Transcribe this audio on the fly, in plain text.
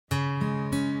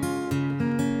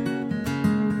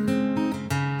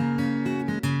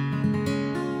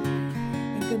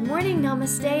morning.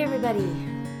 Namaste, everybody.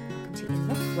 Welcome to In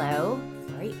the Flow.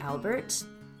 Lori Albert.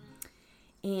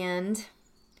 And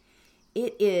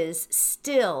it is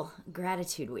still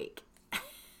Gratitude Week.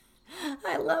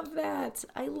 I love that.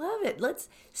 I love it. Let's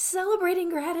celebrating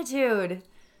gratitude.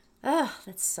 Oh,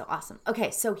 that's so awesome.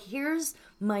 Okay, so here's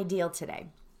my deal today.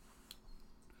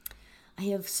 I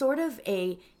have sort of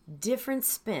a different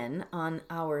spin on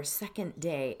our second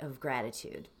day of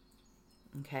gratitude.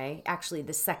 Okay, actually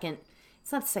it's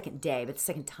not the second day, but the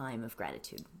second time of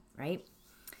gratitude, right?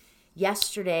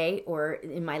 Yesterday, or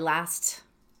in my last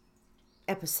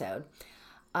episode,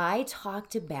 I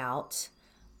talked about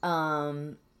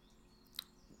the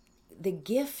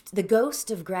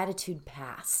ghost of gratitude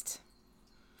past.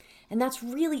 And that's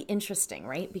really interesting,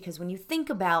 right? Because when you think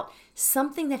about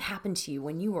something that happened to you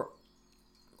when you were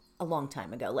a long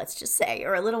time ago, let's just say,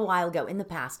 or a little while ago in the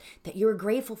past, that you're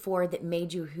grateful for that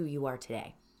made you who you are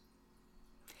today.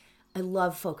 I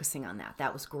love focusing on that.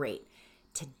 That was great.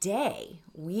 Today,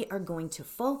 we are going to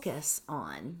focus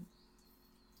on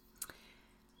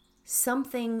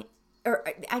something, or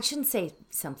I shouldn't say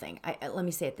something. Let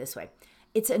me say it this way.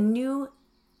 It's a new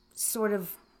sort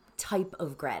of type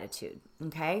of gratitude,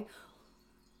 okay?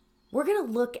 We're going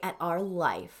to look at our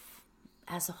life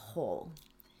as a whole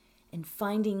and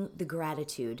finding the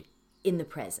gratitude in the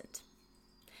present.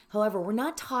 However, we're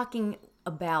not talking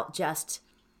about just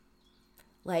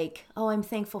like, oh, I'm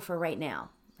thankful for right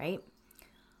now, right?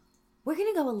 We're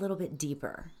going to go a little bit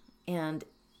deeper and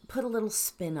put a little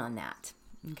spin on that,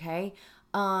 okay?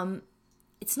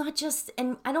 It's not just,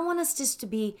 and I don't want us just to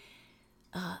be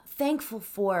thankful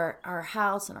for our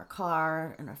house and our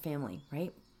car and our family,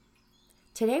 right?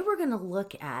 Today we're going to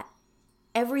look at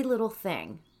every little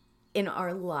thing in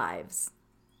our lives,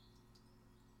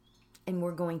 and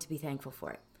we're going to be thankful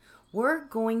for it. We're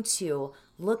going to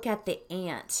look at the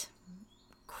ant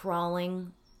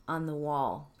crawling on the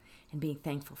wall and being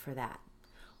thankful for that.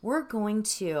 We're going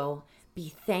to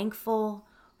be thankful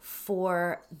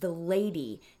for the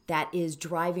lady that is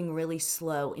driving really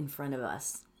slow in front of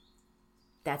us.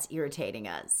 That's irritating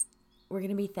us. We're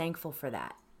going to be thankful for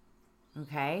that.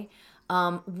 Okay?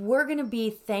 We're going to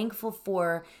be thankful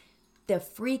for the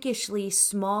freakishly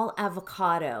small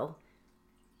avocado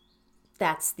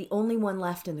that's the only one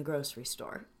left in the grocery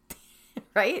store.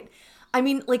 Right? I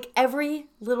mean, like every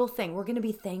little thing, we're going to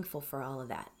be thankful for all of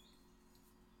that.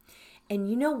 And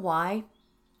you know why?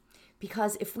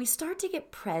 Because if we start to get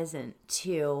present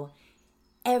to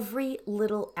every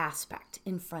little aspect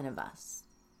in front of us,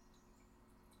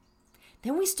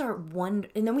 then we start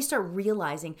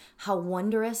realizing how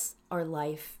wondrous our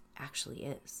life actually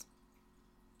is.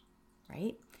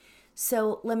 Right?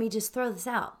 So let me just throw this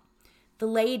out. The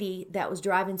lady that's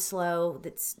driving slow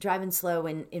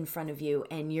in front of you,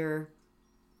 and you're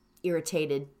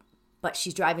irritated, but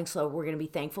she's driving slow, we're going to be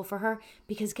thankful for her,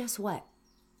 because guess what?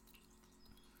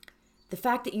 The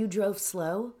fact that you drove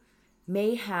slow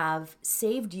may have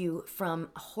saved you from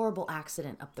a horrible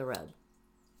accident up the road.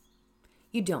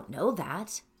 You don't know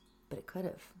that, but it could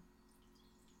have.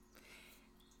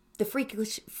 The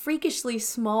freakishly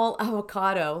small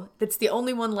avocado that's the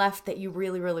only one left that you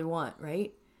really, really want,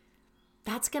 right?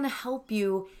 That's going to help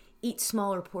you eat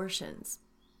smaller portions.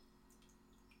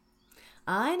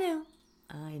 I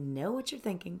know what you're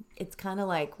thinking. It's kind of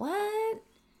like, what?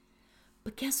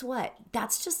 But guess what?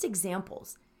 That's just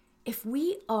examples. If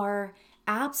we are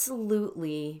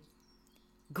absolutely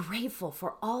grateful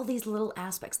for all these little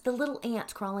aspects, the little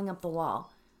ant crawling up the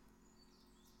wall,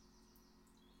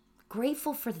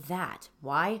 grateful for that.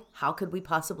 Why? How could we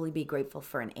possibly be grateful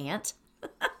for an ant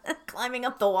climbing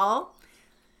up the wall?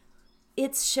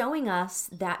 It's showing us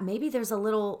that maybe there's a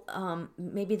little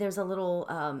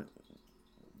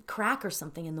crack or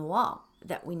something in the wall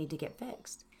that we need to get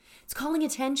fixed. It's calling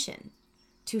attention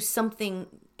to something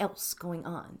else going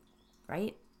on,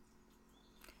 right?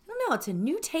 I don't know. It's a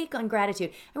new take on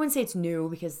gratitude. I wouldn't say it's new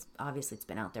because obviously it's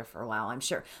been out there for a while, I'm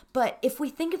sure. But if we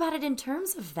think about it in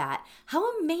terms of that,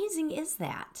 how amazing is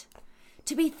that?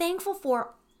 To be thankful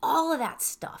for all of that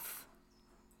stuff.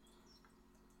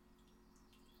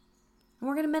 And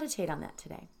we're going to meditate on that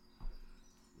today.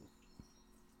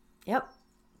 Yep.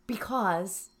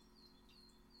 Because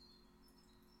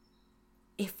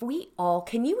if we all,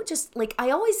 can you just, like, I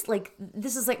always, like,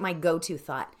 this is like my go-to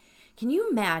thought. Can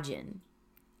you imagine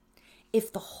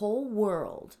if the whole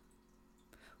world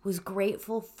was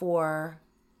grateful for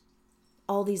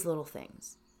all these little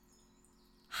things?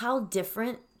 How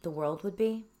different the world would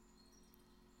be?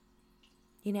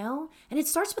 You know? And it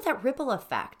starts with that ripple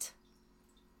effect.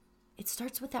 It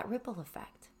starts with that ripple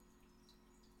effect.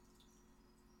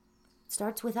 It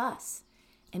starts with us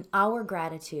and our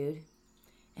gratitude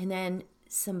and then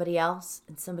somebody else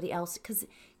and somebody else, because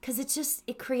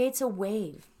it creates a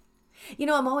wave.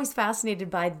 I'm always fascinated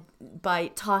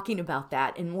by talking about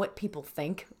that and what people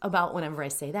think about whenever I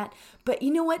say that. But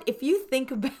you know what? If you think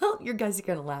about, you guys are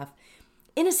going to laugh,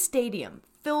 in a stadium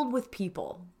filled with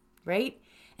people, right?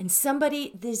 And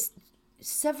there's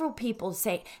several people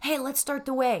say, hey, let's start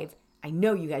the wave. I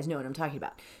know you guys know what I'm talking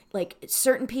about. Like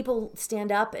certain people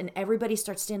stand up and everybody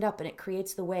starts to stand up and it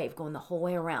creates the wave going the whole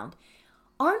way around.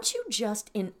 Aren't you just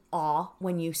in awe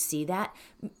when you see that?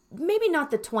 Maybe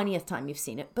not the 20th time you've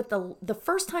seen it, but the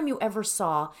first time you ever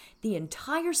saw the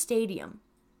entire stadium,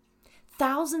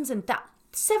 thousands and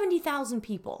 70,000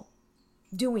 people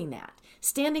doing that,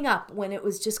 standing up when it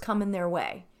was just coming their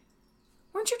way.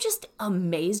 Weren't you just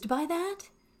amazed by that?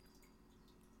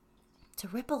 It's a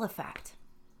ripple effect.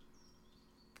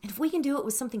 And if we can do it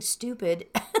with something stupid,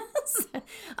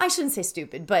 I shouldn't say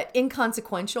stupid, but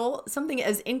inconsequential, something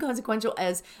as inconsequential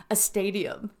as a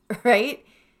stadium, right?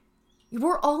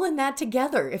 We're all in that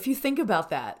together, if you think about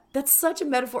that. That's such a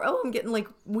metaphor. Oh, I'm getting like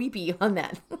weepy on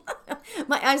that.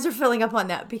 My eyes are filling up on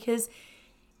that, because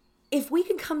if we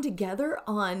can come together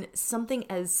on something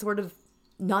as sort of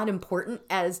not important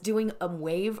as doing a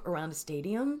wave around a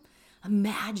stadium,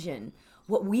 imagine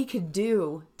what we could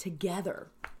do together.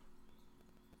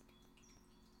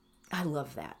 I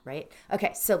love that, right?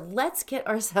 Okay, so let's get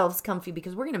ourselves comfy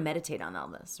because we're going to meditate on all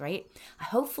this, right?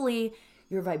 Hopefully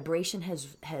your vibration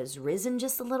has risen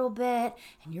just a little bit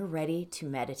and you're ready to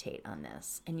meditate on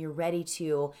this. And you're ready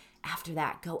to, after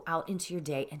that, go out into your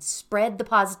day and spread the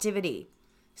positivity,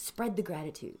 spread the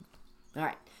gratitude. All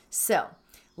right, so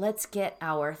let's get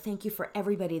thank you for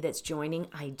everybody that's joining.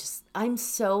 I'm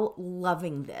so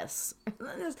loving this.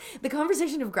 The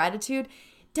conversation of gratitude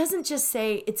doesn't just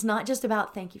say, it's not just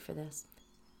about thank you for this.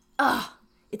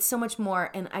 It's so much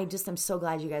more. And I'm so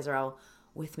glad you guys are all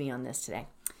with me on this today.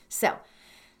 So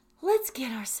let's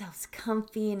get ourselves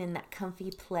comfy and in that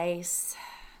comfy place.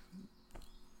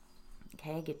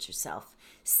 Okay, get yourself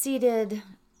seated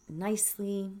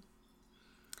nicely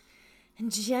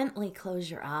and gently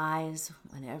close your eyes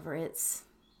whenever it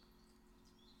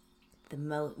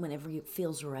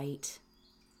feels right.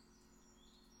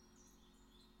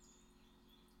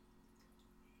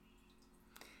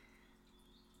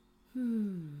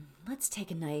 Let's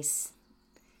take a nice,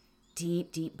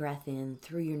 deep, deep breath in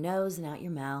through your nose and out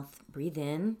your mouth. Breathe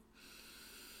in.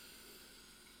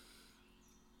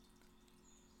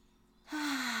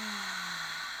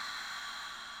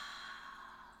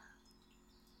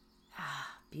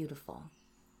 Beautiful.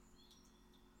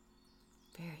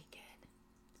 Very good.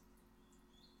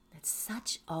 That's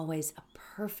such always a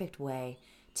perfect way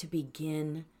to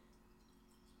begin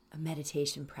a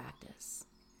meditation practice.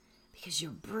 Because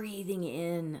you're breathing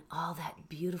in all that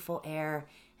beautiful air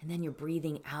and then you're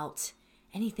breathing out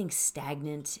anything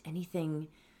stagnant, anything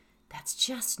that's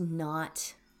just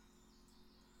not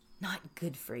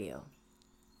good for you.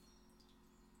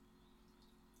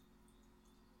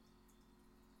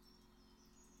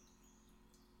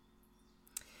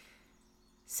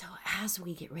 So as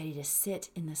we get ready to sit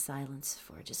in the silence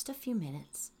for just a few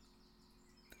minutes,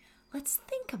 let's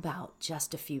think about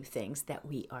just a few things that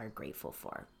we are grateful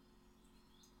for.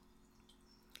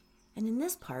 And in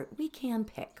this part, we can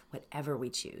pick whatever we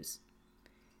choose.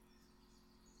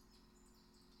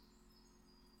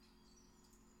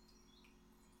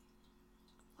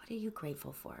 What are you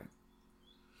grateful for?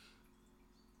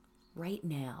 Right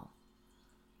now,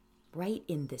 right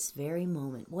in this very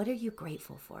moment, what are you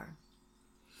grateful for?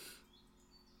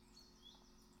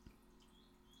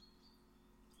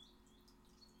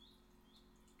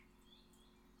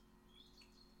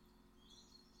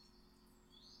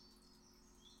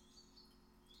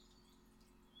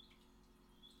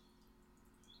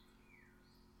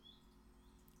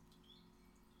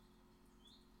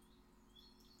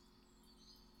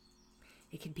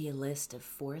 It could be a list of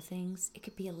 4 things. It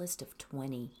could be a list of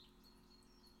 20.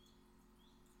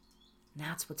 And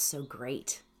that's what's so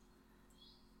great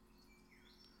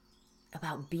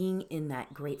about being in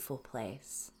that grateful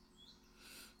place.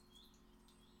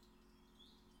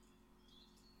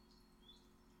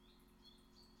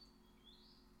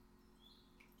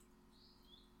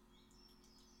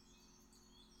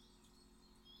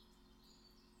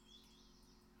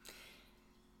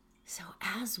 So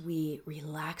as we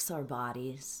relax our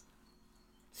bodies,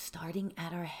 starting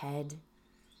at our head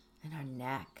and our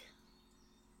neck,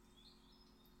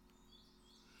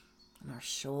 and our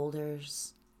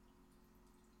shoulders,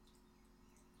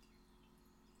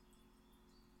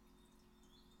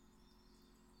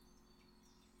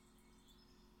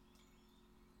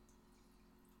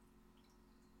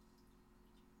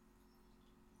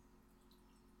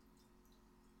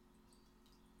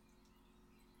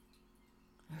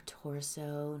 our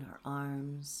torso and our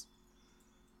arms,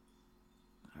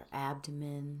 our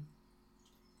abdomen.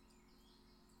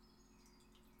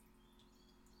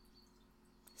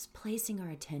 Just placing our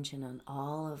attention on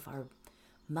all of our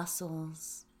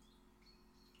muscles.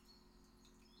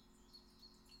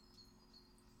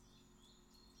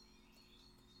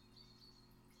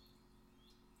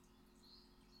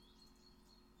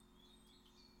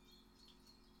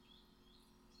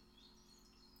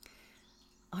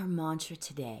 Our mantra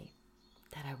today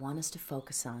that I want us to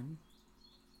focus on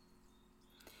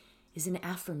is an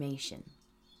affirmation.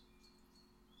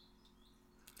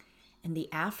 And the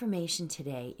affirmation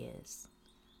today is,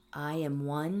 I am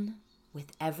one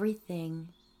with everything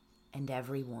and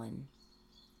everyone.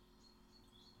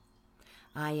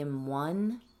 I am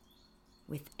one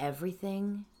with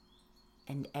everything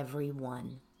and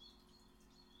everyone.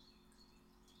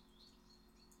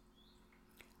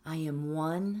 I am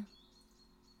one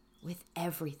with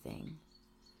everything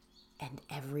and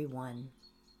everyone.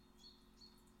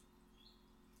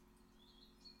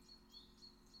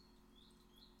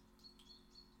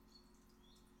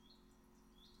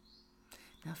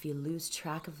 Now, if you lose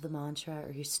track of the mantra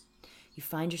or you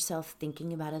find yourself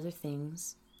thinking about other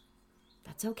things,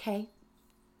 that's okay.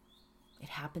 It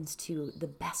happens to the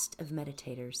best of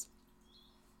meditators.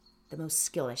 The most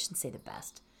skilled, I shouldn't say the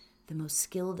best, the most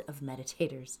skilled of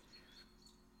meditators.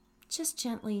 Just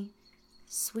gently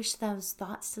swish those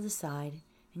thoughts to the side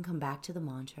and come back to the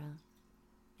mantra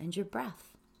and your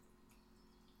breath.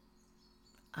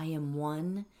 I am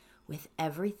one with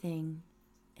everything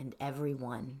and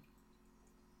everyone.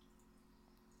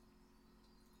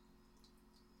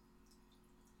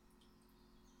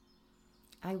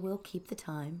 I will keep the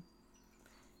time,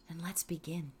 and let's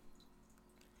begin.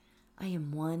 I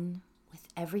am one with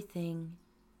everything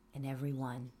and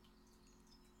everyone.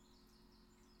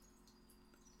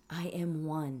 I am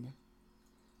one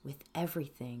with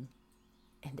everything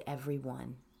and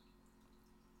everyone.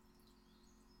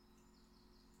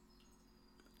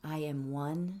 I am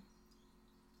one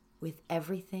with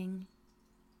everything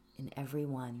and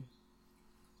everyone.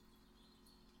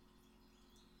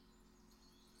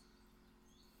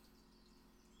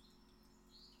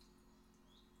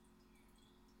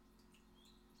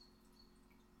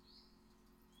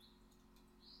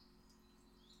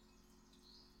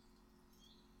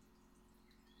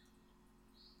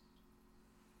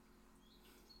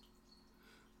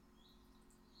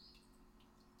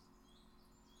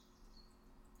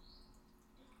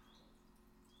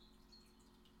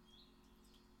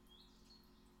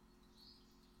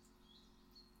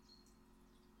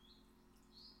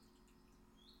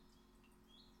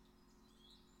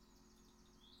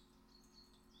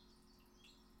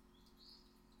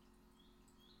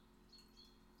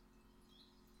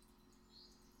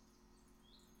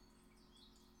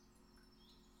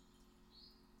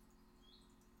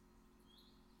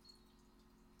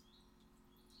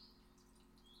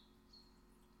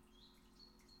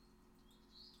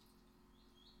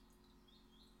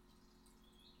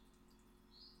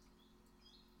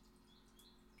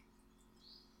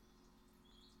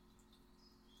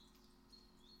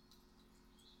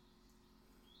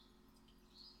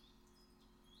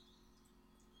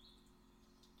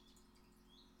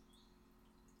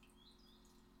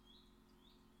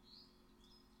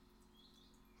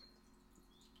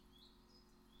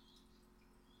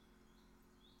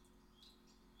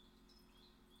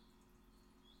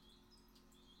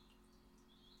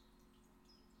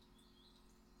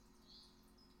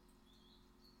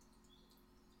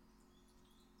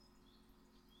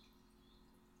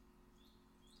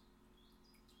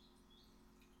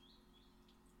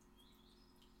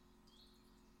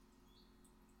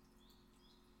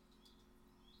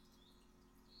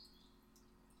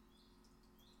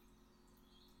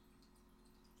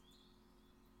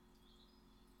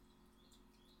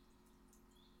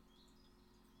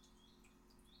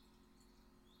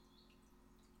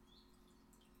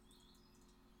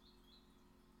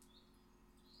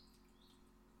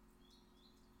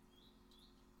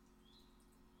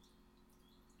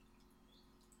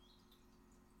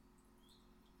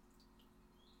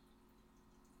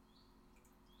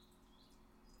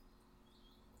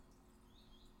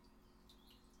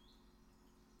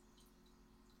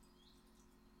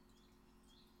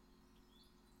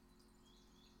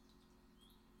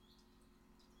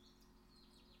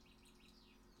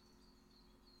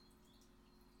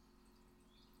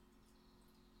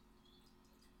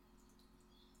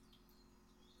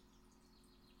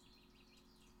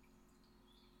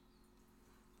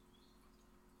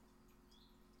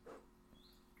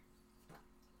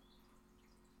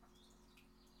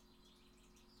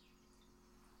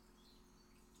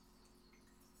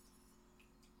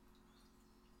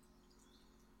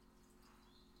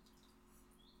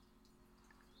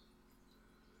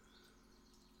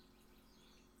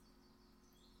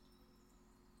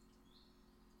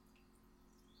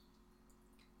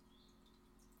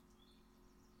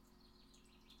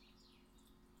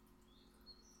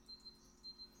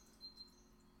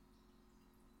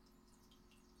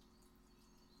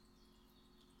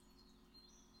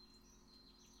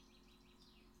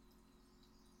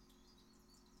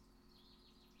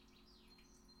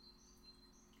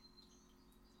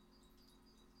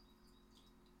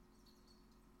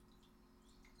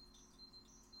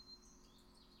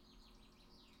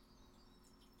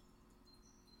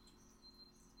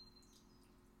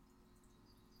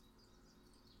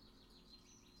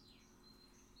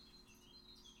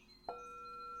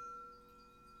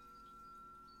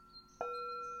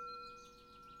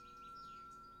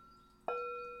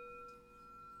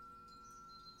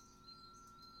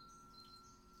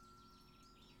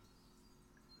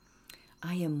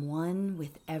 I am one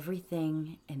with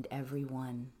everything and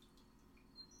everyone.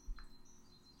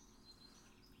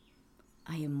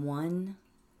 I am one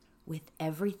with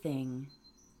everything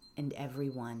and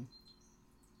everyone.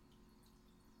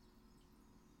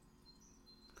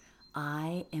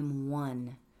 I am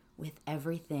one with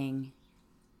everything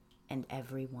and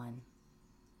everyone.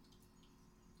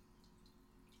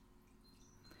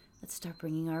 Let's start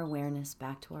bringing our awareness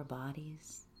back to our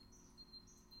bodies,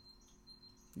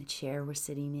 the chair we're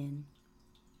sitting in.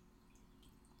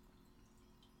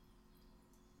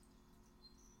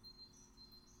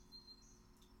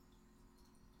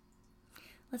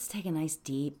 Let's take a nice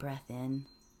deep breath in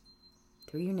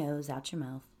through your nose, out your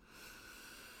mouth.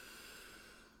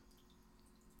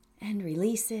 And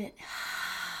release it.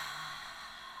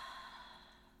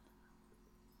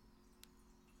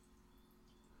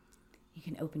 You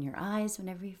can open your eyes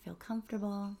whenever you feel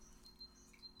comfortable.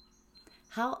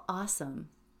 How awesome.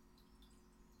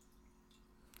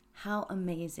 How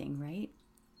amazing, right?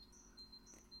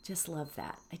 Just love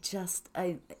that.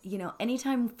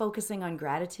 Anytime focusing on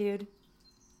gratitude,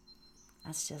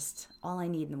 that's just all I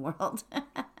need in the world.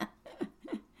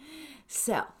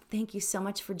 So, thank you so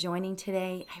much for joining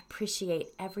today. I appreciate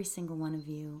every single one of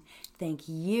you. Thank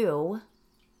you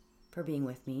for being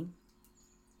with me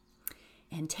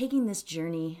and taking this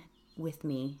journey with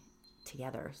me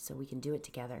together so we can do it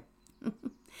together.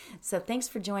 So, thanks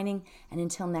for joining, and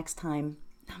until next time,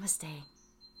 namaste.